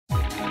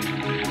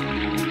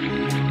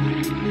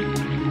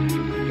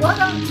What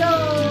up,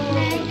 though?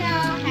 Hey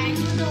y'all, how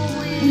you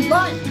doing? We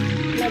bite.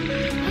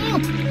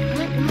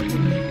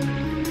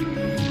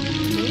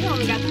 We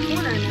only got the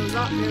corner and it was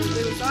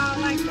all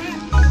like that.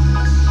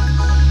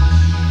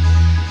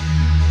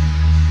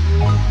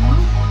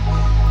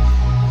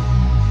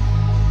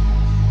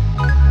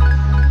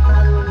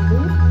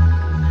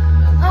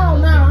 Oh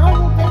no, I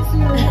don't think she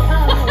was.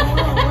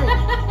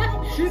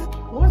 Wait.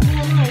 What's going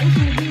on? What's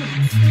she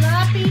doing?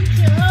 Sloppy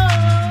Joe.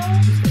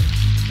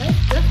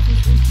 That's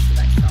just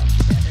like salt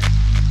together.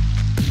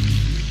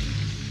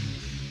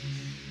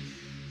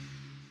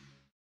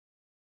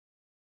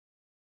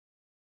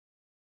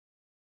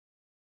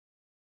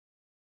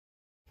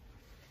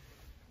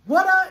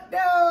 What up,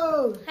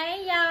 though?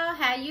 Hey y'all,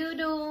 how you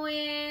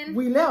doing?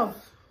 We left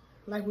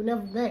like we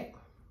never back.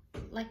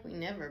 Like we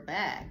never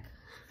back.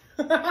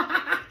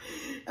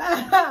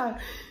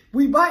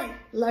 We bite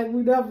like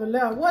we never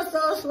left. What's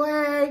up,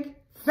 swag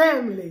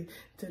family?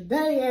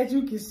 Today, as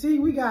you can see,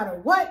 we got a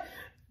what?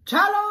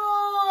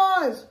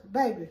 Challenge,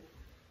 baby.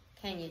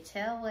 Can you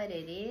tell what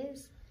it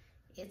is?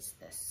 It's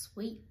the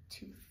Sweet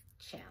Tooth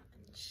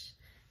Challenge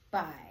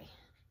by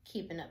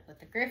Keeping Up with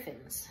the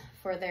Griffins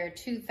for their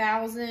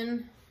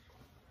 2,000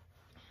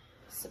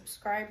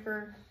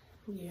 subscriber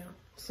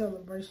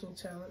celebration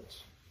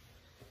challenge.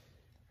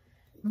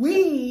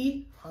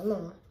 Hold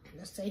on,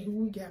 let's say who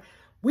we got.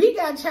 We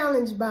got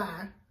challenged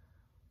by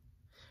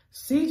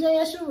CJ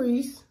and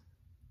Sharice,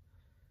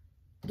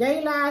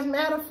 Gay Lives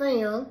Matter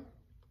Fam,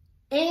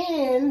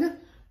 and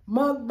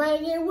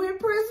Mukbanging with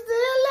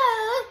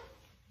Priscilla.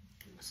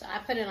 So I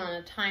put it on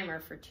a timer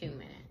for 2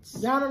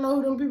 minutes. Y'all don't know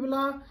who them people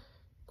are?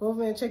 Go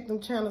over and check them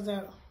channels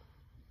out.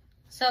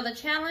 So the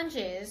challenge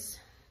is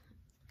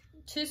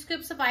 2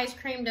 scoops of ice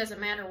cream, doesn't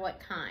matter what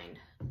kind.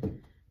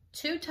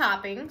 2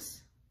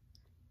 toppings,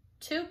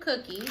 2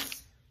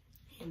 cookies,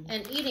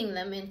 and eating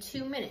them in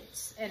 2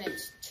 minutes. And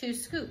it's 2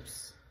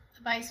 scoops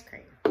of ice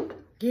cream.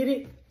 Get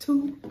it?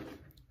 2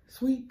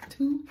 sweet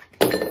 2.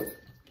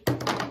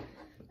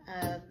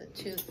 The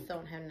 2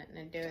 don't have nothing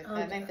to do with it.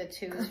 I think the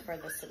 2 is for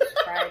the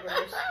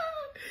subscribers.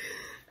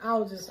 I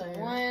was just saying.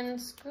 1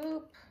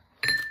 scoop.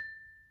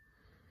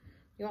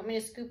 You want me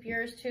to scoop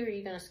yours too, or are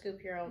you gonna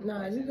scoop your own?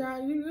 Nah, you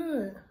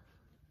good.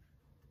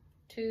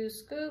 2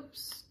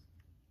 scoops.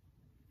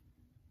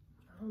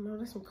 I don't know,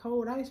 that's some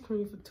cold ice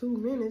cream for 2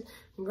 minutes.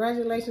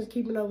 Congratulations,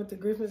 Keeping Up with the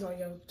Griffins on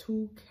your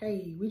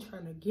 2K. We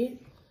trying to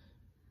get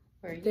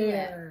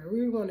there.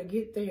 We want to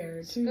get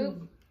there too.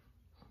 Scoop.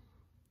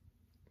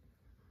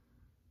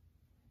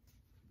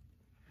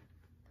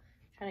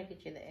 Trying to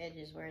get you the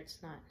edges where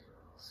it's not.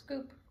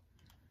 Scoop.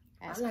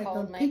 That's I like cold,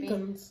 them maybe.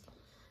 pecans.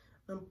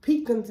 Them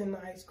pecans in the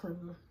ice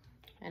cream.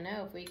 I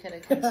know, if we could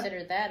have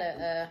considered that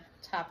a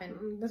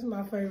topping. That's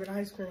my favorite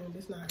ice cream.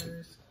 This not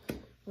hers.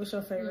 What's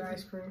your favorite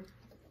ice cream?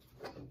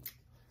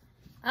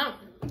 I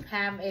don't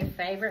have a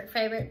favorite.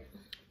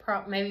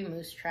 Maybe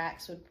Moose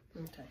Tracks would.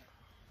 Okay.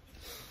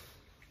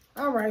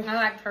 All right. I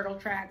like Turtle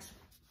Tracks.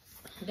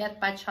 Death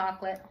by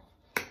Chocolate.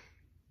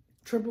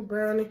 Triple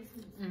brownie.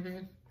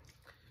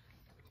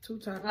 2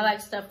 toppings. I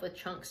like stuff with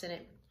chunks in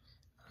it.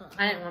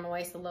 I didn't want to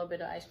waste a little bit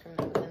of ice cream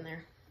that was in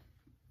there.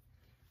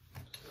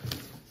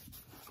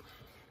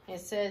 It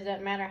says it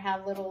doesn't matter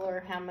how little or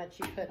how much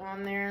you put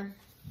on there.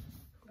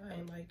 I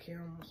ain't like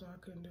caramel, so I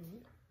couldn't do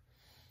it.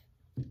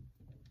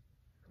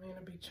 I ain't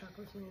a big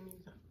chocolate fan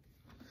either.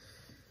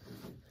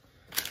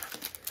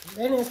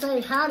 They didn't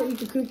say how to eat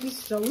the cookies,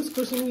 so we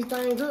squishing these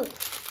things up.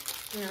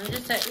 You know,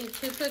 just said eat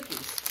 2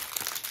 cookies.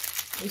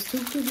 There's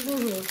 2 cookies in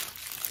here.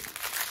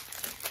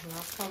 And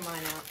I'll pull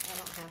mine out. I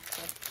don't have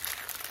to.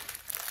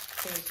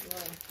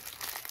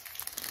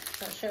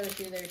 So it shows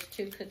you there's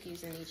 2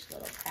 cookies in each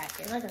little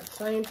packet. I got the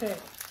same pack.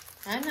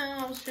 I know,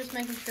 I was just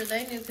making sure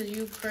they knew because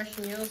you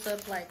crushing yours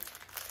up like,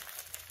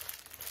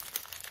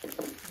 I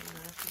can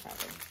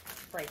probably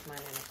break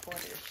mine into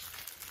quarters.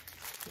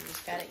 You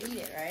just gotta eat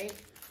it, right?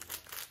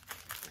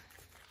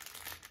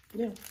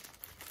 Yeah.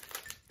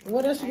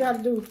 What else you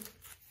gotta do?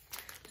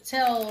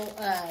 Tell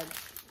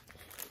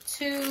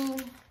 2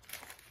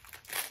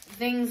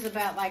 things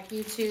about like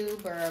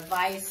YouTube or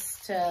advice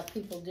to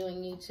people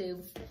doing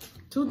YouTube.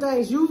 2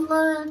 things you've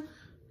learned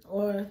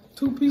or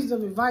 2 pieces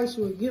of advice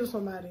you would give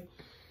somebody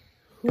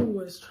who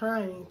was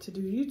trying to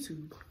do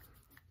YouTube.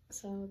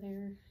 So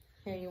there.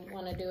 Here, you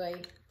want to do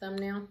a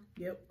thumbnail?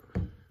 Yep.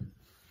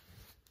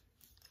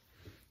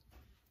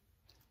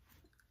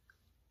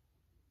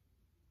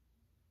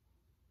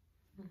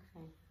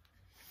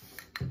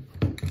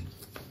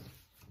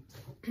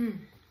 Okay.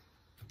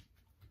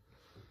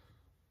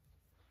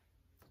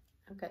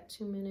 I've got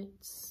 2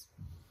 minutes.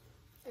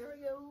 There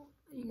we go.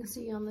 You can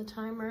see on the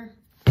timer.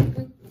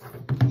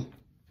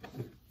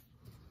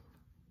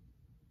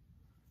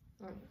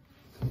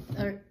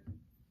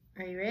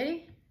 Are you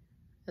ready?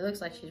 It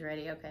looks like she's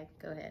ready. Okay,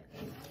 go ahead.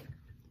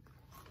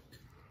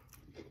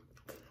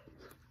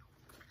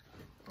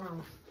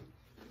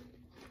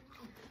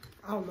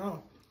 Oh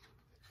no.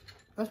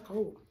 That's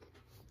cold.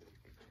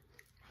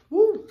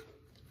 Woo!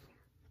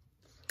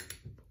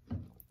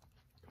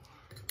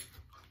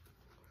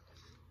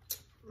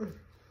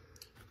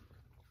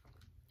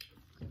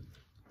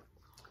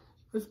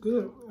 It's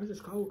good. It's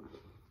just cold.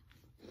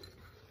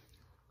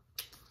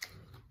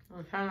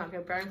 I'm trying not to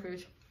get brain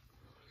freeze.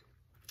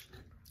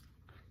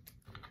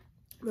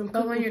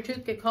 But when your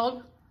tooth get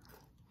cold,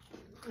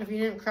 if you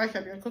didn't crush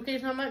up your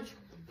cookies so much,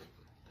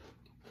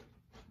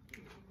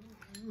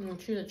 you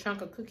chew a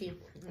chunk of cookie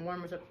and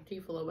warms up your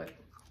teeth a little bit.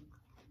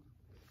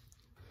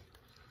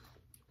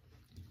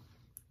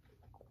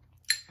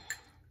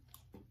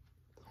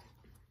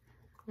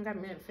 I got a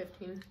minute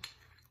 15.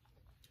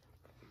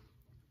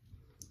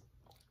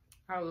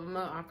 I love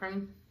milk ice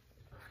cream.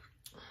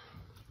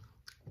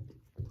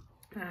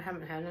 I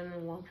haven't had it in a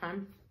long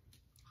time.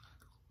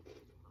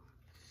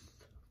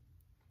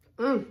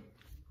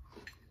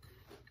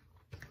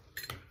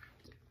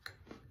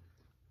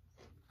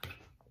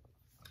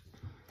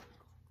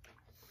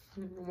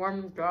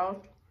 Warm jaws.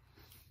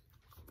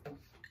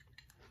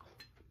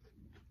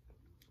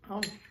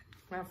 Oh,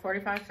 I have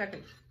 45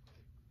 seconds.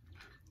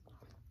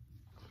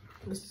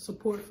 This is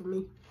support for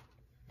me.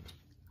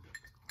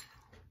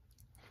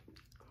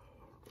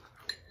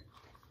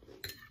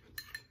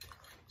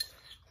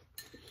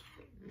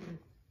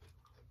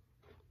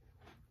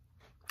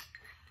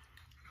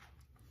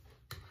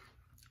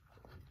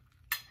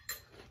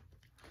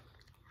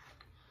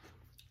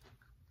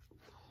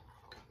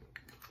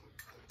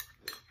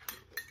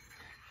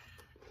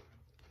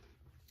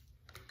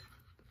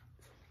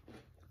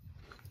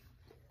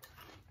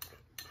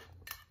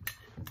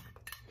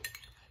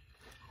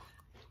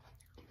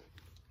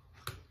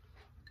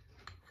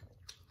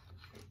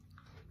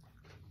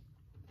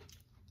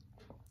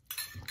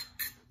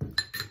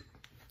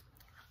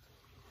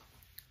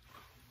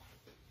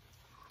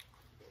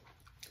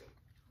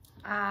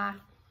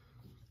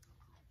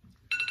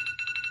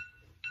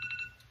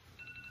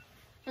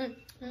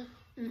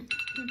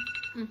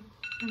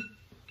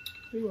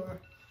 You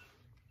are.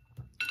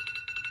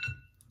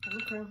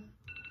 Okay.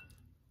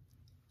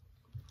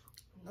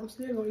 I'm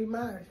still gonna eat my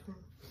ice cream.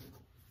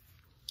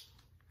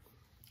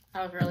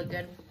 That was really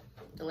good.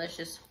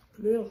 Delicious.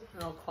 Yeah. A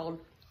little cold.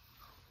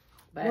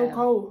 Bad. No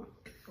cold.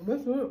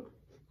 That's good.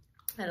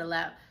 Had a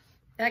lot.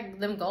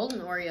 Them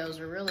golden Oreos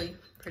are really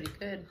pretty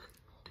good.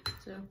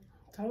 So.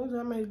 Told you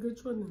I made a good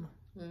choice.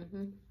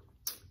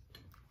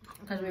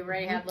 Because we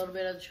already had a little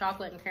bit of the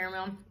chocolate and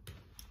caramel.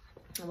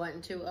 It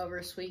wasn't too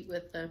over sweet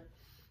with the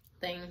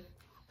thing.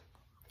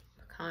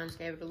 Pecans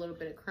gave it a little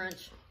bit of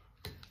crunch.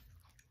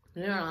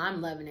 You know, I'm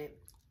loving it.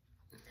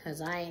 Because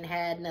I ain't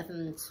had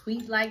nothing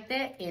sweet like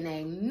that in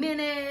a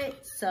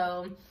minute.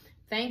 So,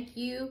 thank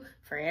you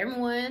for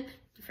everyone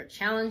for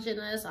challenging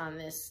us on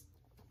this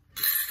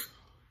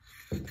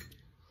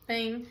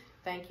thing.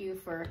 Thank you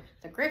for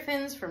the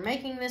Griffins for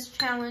making this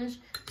challenge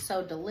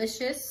so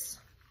delicious.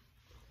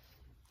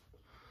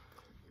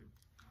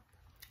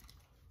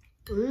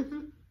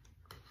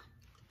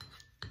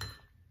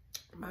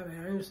 My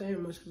bad, I ain't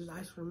saying much because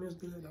ice cream is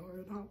good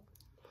though.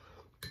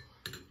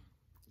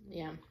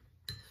 Yeah.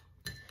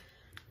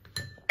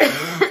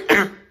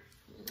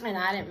 And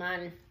I didn't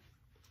mind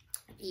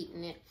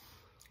eating it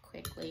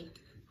quickly.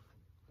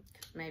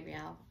 Maybe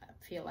I'll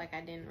feel like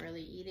I didn't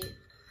really eat it.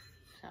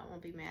 So I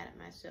won't be mad at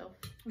myself.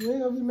 You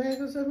ain't gonna be mad at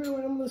yourself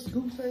when them little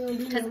scoops ain't gonna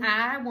do because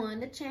I won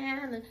the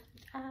challenge.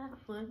 I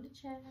won the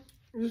challenge.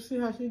 You see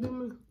how she do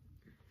me?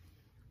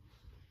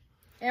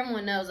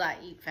 Everyone knows I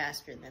eat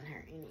faster than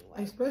her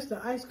anyway. Especially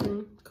the ice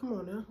cream. Come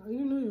on now. You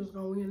knew you was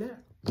gonna win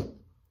that.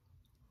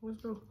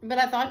 Let's go. But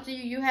I thought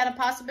you had a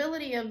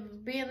possibility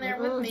of being there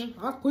with me.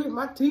 I quit.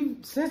 My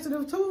teeth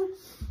sensitive too.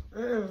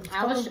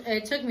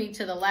 It took me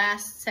to the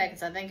last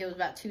seconds. I think it was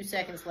about 2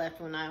 seconds left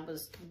when I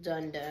was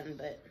done.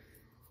 But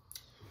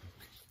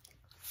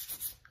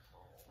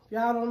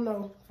y'all don't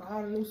know. For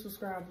all the new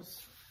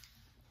subscribers,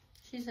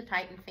 she's a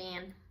Titan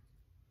fan.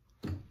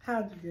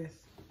 How'd you guess?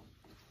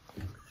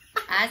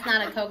 I'm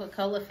not a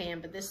Coca-Cola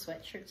fan, but this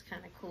sweatshirt's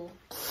kind of cool.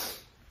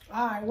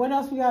 All right, what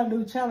else we gotta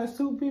do? Challenge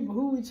 2 people.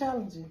 Who we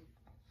challenging?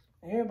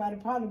 Everybody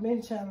probably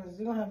been challenged.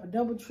 They're gonna have a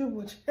double,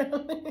 triple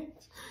challenge.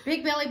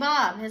 Big Belly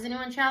Bob. Has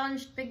anyone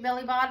challenged Big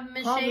Belly Bob and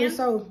Miss Shan? Probably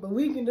so, but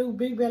we can do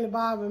Big Belly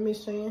Bob and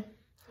Miss Shan.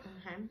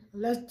 Okay.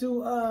 Let's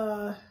do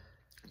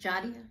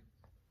Jadia.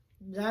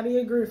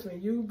 Jadia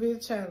Griffin. You be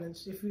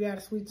challenged if you got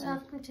a sweet tooth.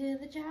 Welcome to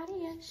the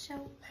Jadia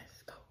show.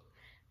 Let's go.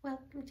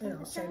 Welcome to They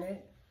don't say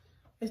that.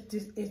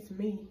 It's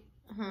me.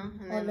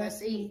 And then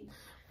let's eat.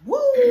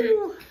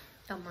 Woo!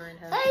 Don't mind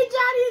her. Hey,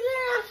 Jadia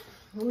girl.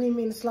 We didn't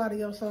mean to slaughter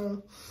your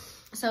song.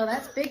 So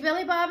that's Big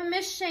Belly Bob and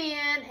Miss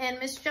Shan and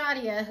Miss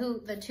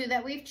Jadia, the 2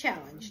 that we've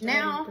challenged.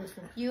 Now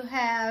you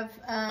have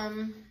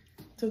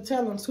to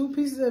tell them 2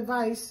 pieces of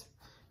advice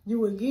you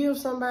would give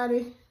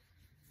somebody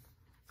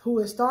who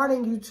is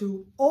starting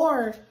YouTube,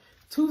 or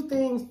 2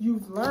 things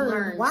you've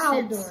learned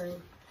while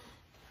doing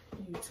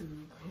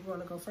YouTube. You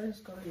want to go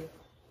first? Go ahead.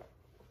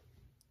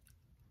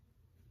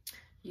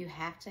 You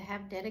have to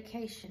have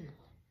dedication.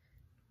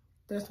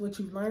 That's what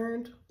you've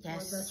learned?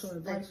 Yes. Or that's your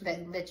advice?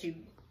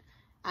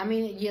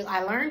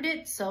 I learned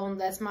it, so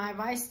that's my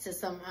advice to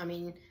some.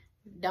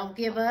 Don't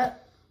give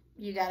up.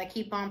 You got to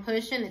keep on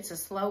pushing. It's a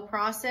slow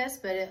process,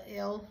 but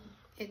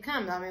it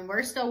comes.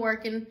 We're still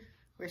working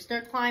We're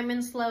still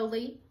climbing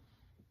slowly,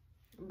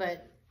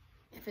 but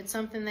if it's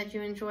something that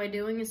you enjoy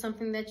doing and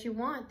something that you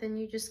want, then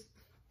you just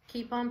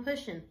keep on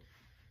pushing.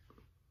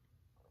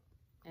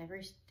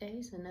 Every day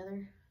is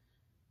another.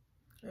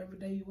 Every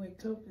day you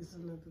wake up is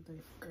another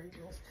day for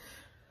greatness.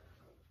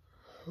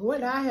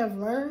 What I have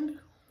learned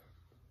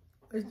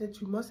is that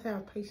you must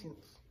have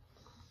patience.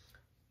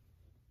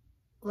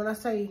 When I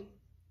say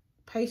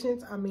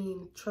patience, I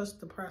mean trust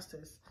the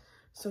process.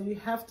 So you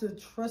have to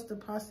trust the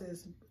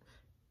process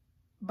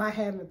by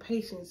having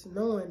patience,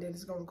 knowing that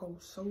it's going to go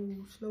so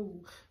slow.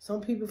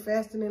 Some people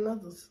faster than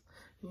others.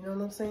 You know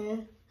what I'm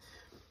saying?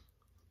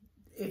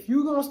 If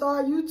you're going to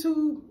start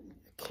YouTube,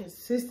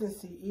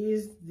 consistency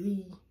is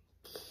the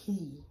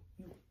key.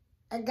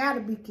 I got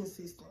to be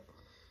consistent.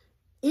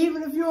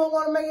 Even if you don't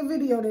want to make a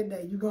video that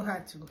day, you're going to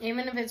have to.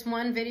 Even if it's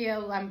one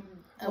video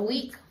a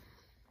week.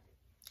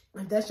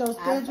 If that's your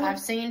schedule. I've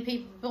seen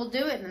people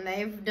do it, and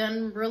they've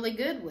done really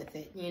good with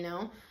it, you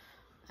know.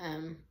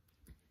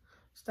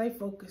 Stay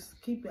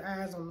focused. Keep your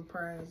eyes on the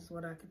prize is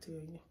what I can tell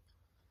you.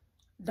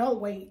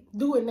 Don't wait.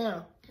 Do it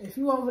now. If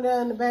you over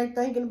there in the back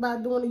thinking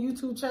about doing a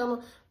YouTube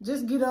channel,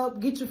 just get up,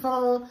 get your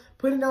phone,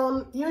 put it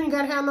on. You ain't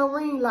got to have no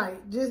ring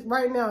light. Just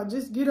right now,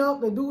 just get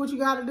up and do what you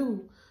got to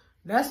do.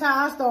 That's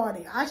how I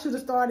started. I should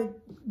have started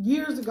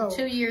years ago.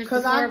 2 years before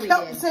we did. Because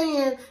I kept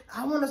saying,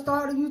 I want to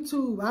start a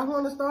YouTube. I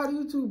want to start a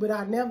YouTube. But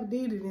I never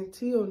did it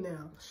until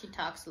now. She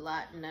talks a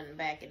lot and doesn't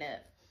back it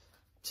up.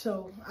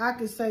 So I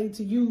could say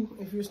to you,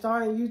 if you're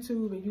starting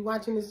YouTube and you're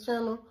watching this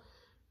channel,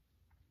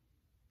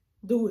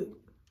 do it.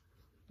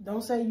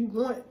 Don't say you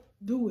want,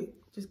 do it.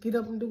 Just get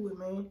up and do it,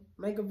 man.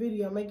 Make a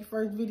video. Make your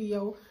first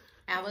video.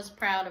 I was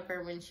proud of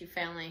her when she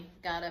finally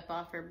got up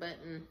off her butt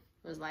and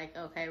was like,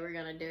 okay, we're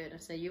going to do it. I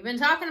said, you've been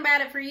talking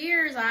about it for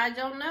years. I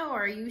don't know.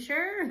 Are you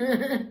sure?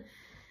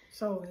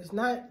 So it's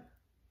not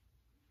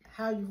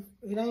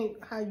it ain't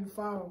how you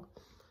fall.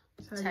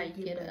 It's how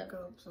you get back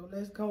up. So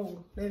let's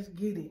go. Let's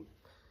get it.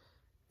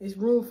 It's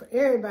room for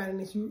everybody on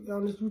this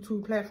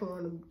YouTube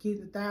platform to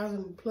get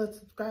 1,000+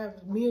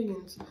 subscribers,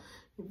 millions,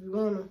 if you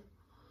want to.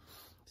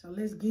 So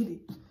let's get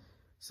it.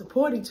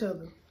 Support each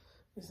other.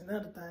 It's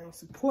another thing.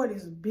 Support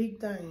is a big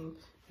thing.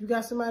 You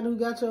got somebody who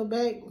got your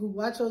back, who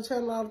watch your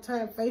channel all the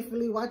time,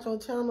 faithfully watch your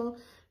channel,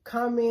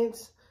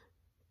 comments,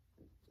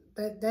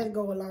 that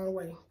go a long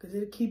way. Because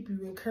it'll keep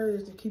you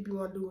encouraged and keep you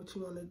want to do what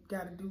you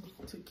got to do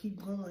to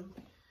keep going.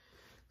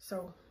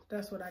 So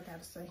that's what I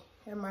got to say.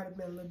 That might have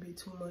been a little bit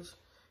too much.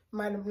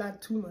 Might have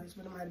not too much,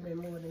 but it might have been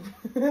more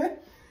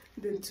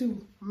than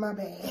two. My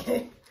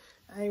bad.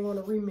 I ain't want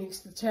to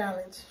remix the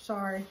challenge.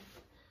 Sorry.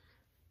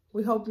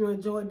 We hope you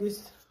enjoyed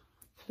this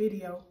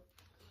video.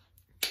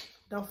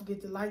 Don't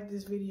forget to like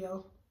this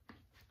video.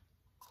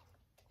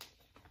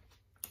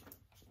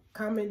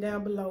 Comment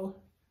down below.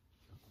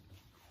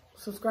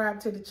 Subscribe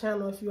to the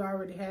channel if you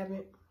already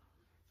haven't.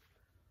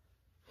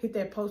 Hit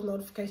that post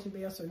notification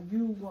bell so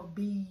you will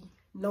be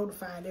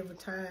notified every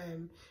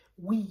time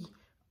we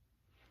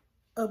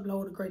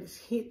upload the greatest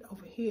hit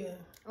over here.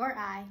 Or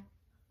I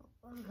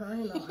ain't know.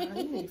 I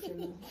ain't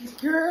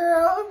finna.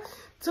 Girl,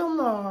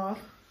 tomorrow.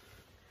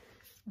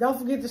 Don't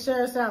forget to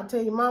share us out.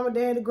 Tell your mama,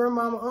 daddy,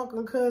 grandmama, uncle,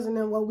 and cousin,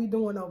 and what we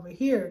doing over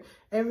here.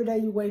 Every day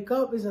you wake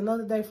up is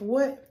another day for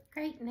what?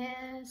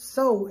 Greatness.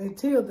 So,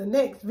 until the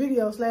next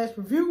video /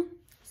 review.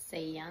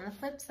 See you on the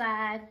flip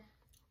side.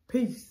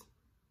 Peace.